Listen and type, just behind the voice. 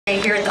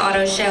Here at the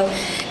auto show.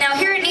 Now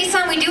here at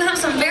Nissan we do have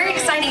some very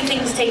exciting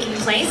things taking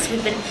place.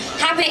 We've been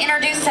happy to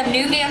introduce some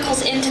new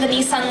vehicles into the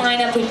Nissan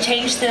lineup. We've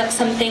changed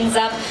some things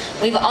up.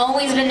 We've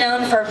always been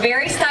known for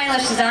very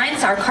stylish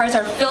designs. Our cars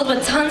are filled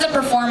with tons of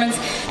performance.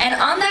 And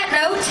on that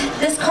note,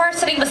 this car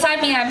sitting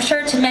beside me, I'm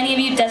sure to many of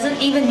you, doesn't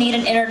even need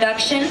an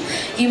introduction.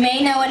 You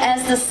may know it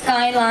as the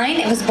Skyline.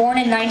 It was born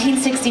in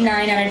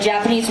 1969 on a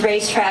Japanese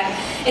racetrack.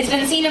 It's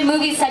been seen in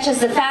movies such as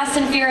The Fast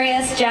and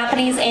Furious,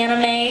 Japanese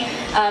anime.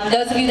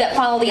 Those of you that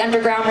follow the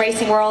underground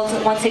racing world,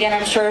 once again,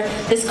 I'm sure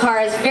this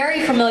car is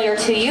very familiar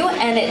to you,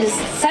 and it is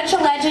such a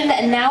legend,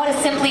 and now it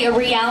is simply a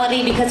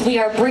reality because we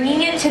are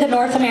bringing it to the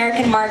North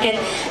American market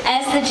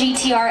as the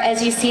GT-R,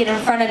 as you see it in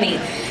front of me.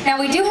 Now,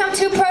 we do have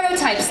two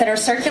prototypes that are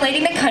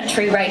circulating the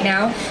country right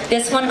now.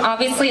 This one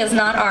obviously is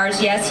not ours.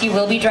 Yes, you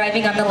will be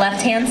driving on the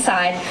left-hand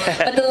side,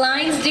 but the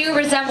lines do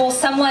resemble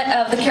somewhat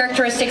of the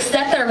characteristics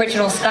that the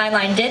original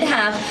Skyline did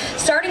have.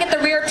 Starting at the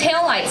rear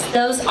tail lights,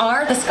 those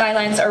are the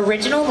Skyline's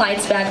original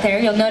lights back there.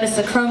 You'll notice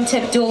the chrome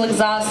tip dual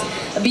exhaust,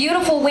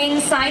 beautiful wing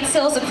side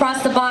sills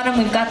across the bottom.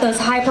 We've got those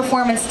high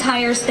performance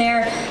tires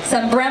there,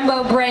 some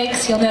Brembo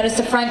brakes. You'll notice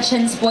the front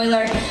chin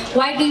spoiler,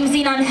 wide beam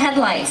xenon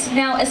headlights.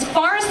 Now, as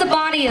far as the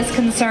body is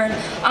concerned,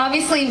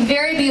 obviously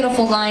very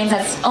beautiful lines.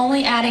 That's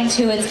only adding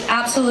to its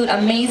absolute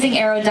amazing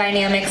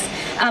aerodynamics.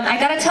 I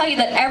gotta tell you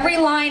that every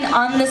line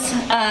on this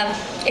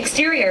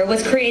exterior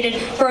was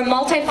created for a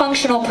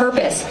multifunctional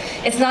purpose.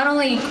 It's not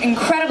only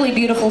incredibly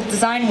beautiful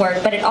design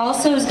work, but it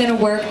also is going to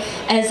work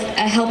as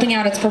helping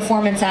out its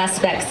performance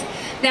aspects.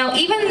 Now,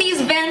 even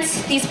these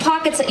vents, these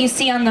pockets that you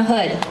see on the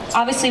hood,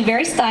 obviously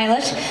very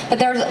stylish, but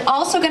they're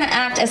also going to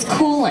act as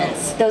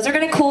coolants. Those are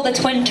going to cool the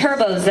twin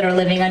turbos that are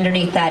living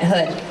underneath that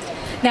hood.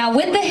 Now,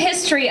 with the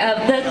history of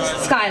the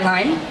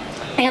Skyline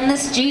and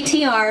this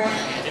GT-R,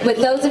 with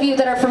those of you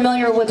that are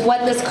familiar with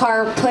what this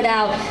car put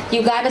out,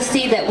 you got to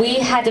see that we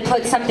had to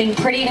put something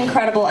pretty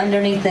incredible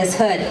underneath this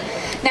hood.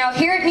 Now,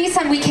 here at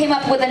Nissan, we came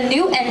up with a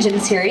new engine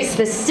series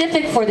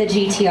specific for the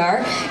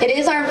GT-R. It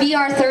is our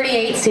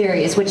VR38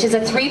 series, which is a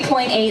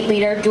 3.8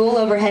 liter dual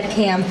overhead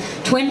cam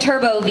twin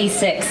turbo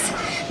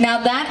V6.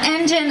 Now, that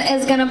engine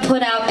is going to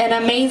put out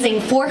an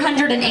amazing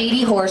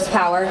 480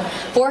 horsepower,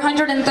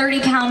 430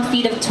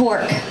 pound-feet of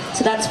torque.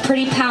 So that's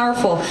pretty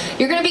powerful.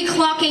 You're going to be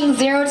clocking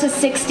 0 to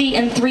 60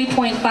 in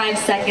 3.5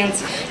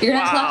 seconds. You're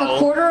going to clock a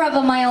quarter of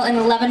a mile in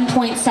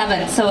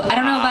 11.7. So I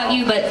don't know about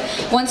you, but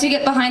once you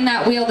get behind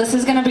that wheel, this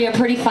is going to be a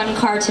pretty fun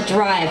car to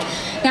drive.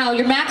 Now,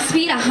 your max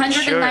speed,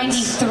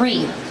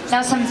 193.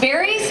 Now, some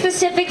very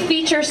specific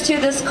features to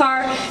this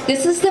car.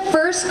 This is the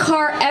first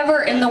car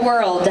ever in the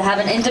world to have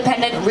an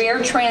independent rear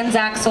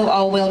transaxle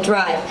all-wheel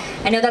drive.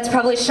 I know that's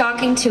probably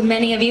shocking to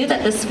many of you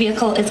that this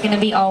vehicle is going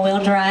to be all-wheel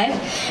drive.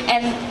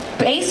 And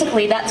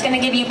basically, that's going to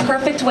give you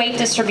perfect weight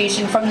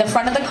distribution from the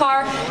front of the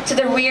car to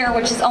the rear,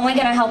 which is only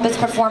going to help its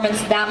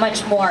performance that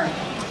much more.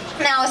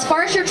 Now, as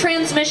far as your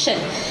transmission,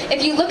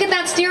 if you look at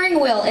that steering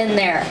wheel in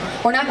there,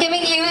 we're not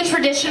giving you a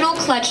traditional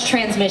clutch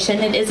transmission.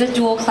 It is a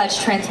dual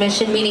clutch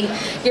transmission, meaning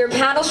your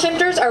paddle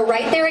shifters are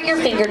right there at your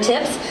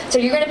fingertips, so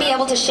you're going to be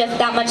able to shift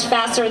that much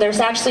faster.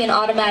 There's actually an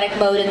automatic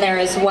mode in there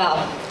as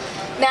well.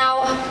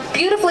 Now,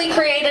 beautifully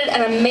created,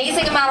 an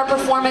amazing amount of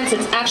performance.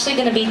 It's actually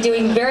going to be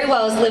doing very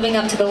well as living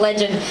up to the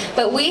legend.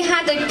 But we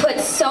had to put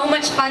so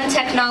much fun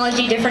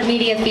technology, different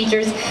media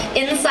features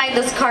inside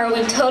this car.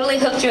 We've totally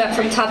hooked you up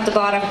from top to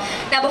bottom.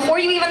 Now, before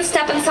you even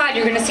step inside,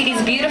 you're going to see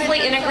these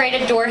beautifully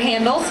integrated door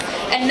handles.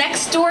 And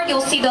next door,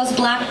 you'll see those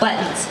black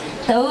buttons.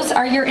 Those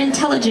are your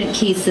intelligent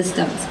key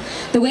systems.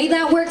 The way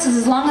that works is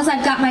as long as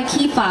I've got my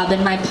key fob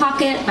in my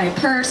pocket, my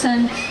purse, I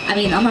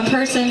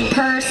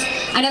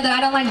know that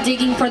I don't like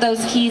digging for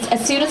those keys.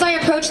 As soon as I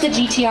approach the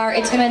GT-R,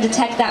 it's going to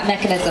detect that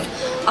mechanism.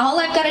 All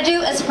I've got to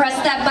do is press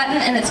that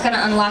button and it's going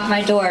to unlock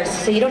my doors.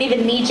 So you don't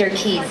even need your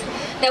keys.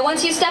 Now,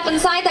 once you step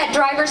inside that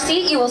driver's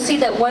seat, you will see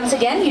that once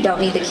again, you don't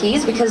need the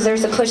keys because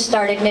there's a push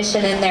start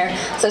ignition in there.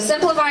 So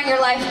simplifying your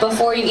life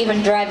before you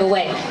even drive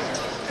away.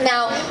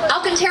 Now,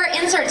 Alcantara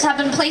inserts have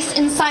been placed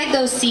inside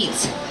those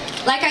seats.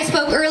 Like I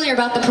spoke earlier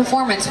about the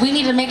performance, we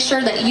need to make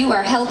sure that you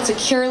are held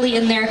securely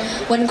in there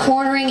when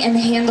cornering and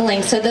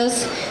handling. So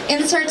those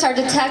inserts are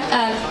detect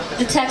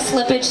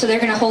slippage, so they're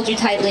going to hold you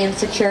tightly and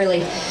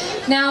securely.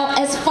 Now,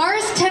 as far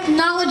as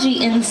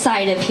technology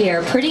inside of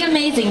here, pretty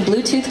amazing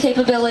Bluetooth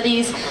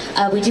capabilities.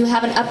 We do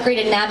have an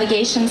upgraded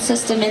navigation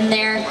system in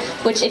there,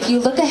 which if you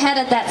look ahead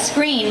at that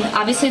screen,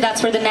 obviously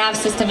that's where the nav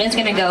system is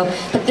going to go,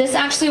 but this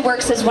actually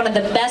works as one of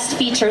the best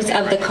features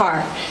of the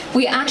car.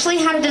 We actually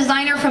had a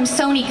designer from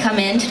Sony come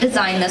in to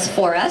design this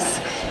for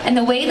us, and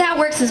the way that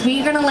works is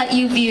we're going to let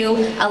you view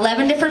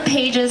 11 different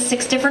pages,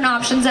 6 different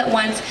options at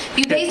once.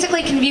 You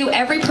basically can view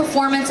every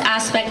performance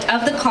aspect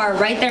of the car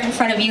right there in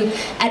front of you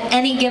at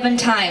any given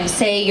time.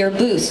 Say your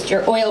boost,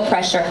 your oil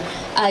pressure.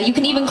 You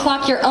can even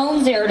clock your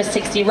own 0 to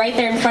 60 right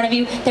there in front of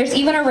you. There's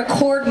even a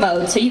record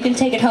mode, so you can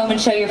take it home and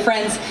show your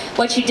friends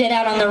what you did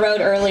out on the road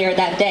earlier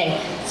that day.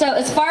 So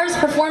as far as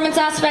performance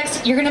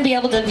aspects, you're going to be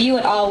able to view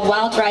it all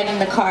while driving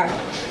the car.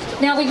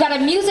 Now we've got a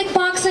music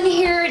box in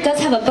here. It does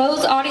have a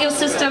Bose audio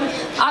system.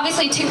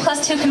 Obviously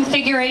 2+2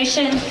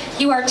 configuration.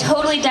 You are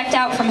totally decked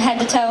out from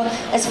head to toe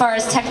as far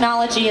as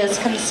technology is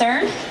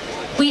concerned.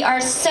 We are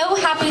so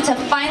happy to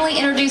finally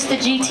introduce the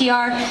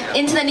GT-R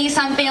into the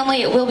Nissan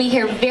family. It will be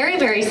here very,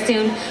 very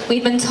soon.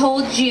 We've been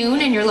told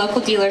June in your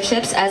local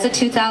dealerships as a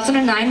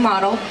 2009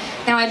 model.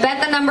 Now I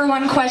bet the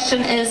 #1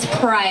 question is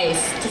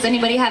price. Does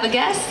anybody have a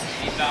guess?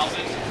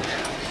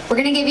 We're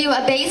going to give you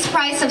a base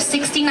price of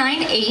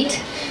 $69,800,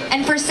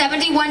 and for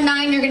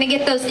 $71,900 you're going to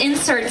get those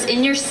inserts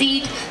in your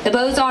seat, the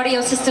Bose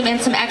audio system,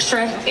 and some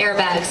extra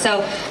airbags.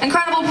 So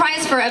incredible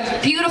price for a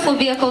beautiful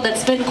vehicle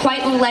that's been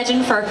quite a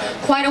legend for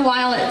quite a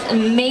while. It's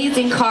an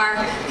amazing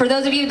car. For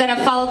those of you that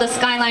have followed the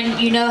Skyline,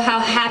 you know how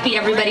happy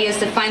everybody is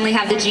to finally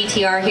have the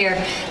GT-R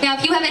here. Now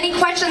if you have any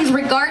questions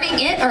regarding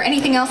it or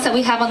anything else that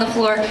we have on the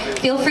floor,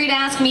 feel free to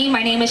ask me.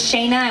 My name is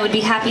Shayna. I would be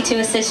happy to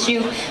assist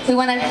you. We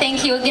want to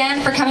thank you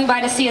again for coming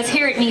by to see us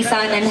here at Nissan,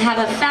 and have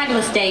a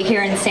fabulous day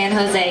here in San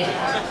Jose.